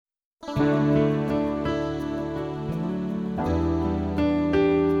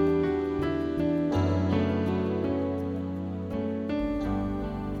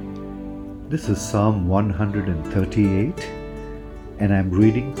This is Psalm 138, and I'm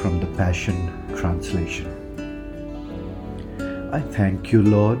reading from the Passion Translation. I thank you,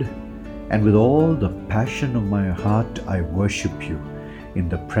 Lord, and with all the passion of my heart I worship you in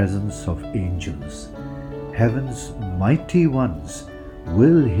the presence of angels. Heaven's mighty ones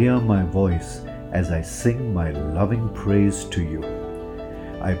will hear my voice as I sing my loving praise to you.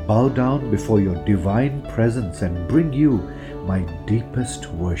 I bow down before your divine presence and bring you my deepest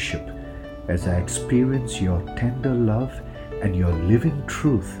worship as I experience your tender love and your living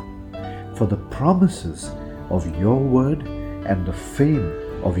truth. For the promises of your word and the fame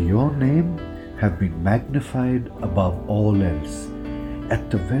of your name have been magnified above all else. At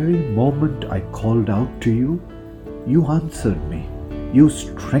the very moment I called out to you, you answered me. You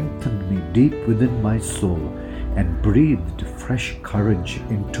strengthened me deep within my soul and breathed fresh courage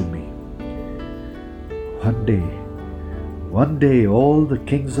into me. One day all the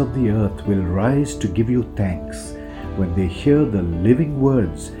kings of the earth will rise to give you thanks when they hear the living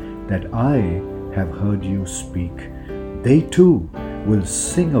words that I have heard you speak. They too will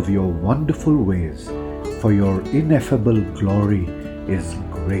sing of your wonderful ways, for your ineffable glory is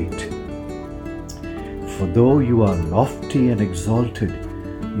great. For though you are lofty and exalted,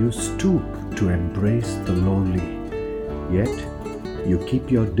 you stoop to embrace the lowly, yet you keep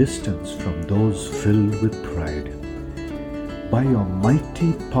your distance from those filled with pride. By your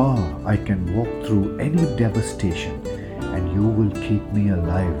mighty power I can walk through any devastation, and you will keep me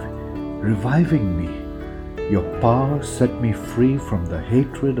alive, reviving me. Your power set me free from the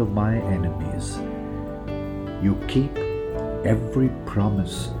hatred of my enemies. You keep every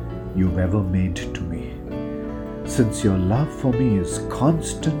promise you've ever made to me. Since your love for me is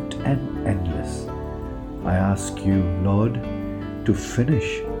constant and endless, I ask you, Lord, to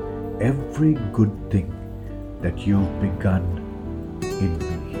finish every good thing that you've begun in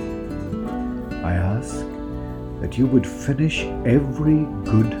me. I ask that you would finish every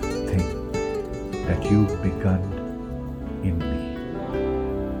good thing that you've begun in me.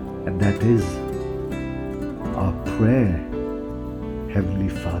 And that is our prayer, Heavenly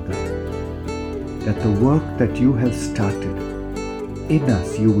Father, that the work that you have started in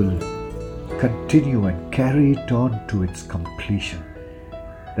us, you will continue and carry it on to its completion.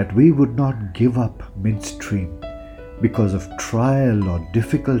 That we would not give up midstream because of trial or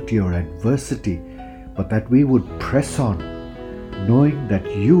difficulty or adversity, but that we would press on, knowing that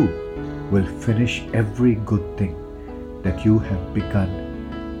you will finish every good thing that you have begun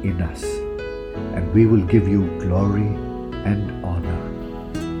in us, and we will give you glory and honor.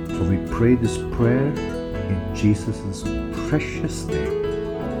 For we pray this prayer in Jesus' precious name.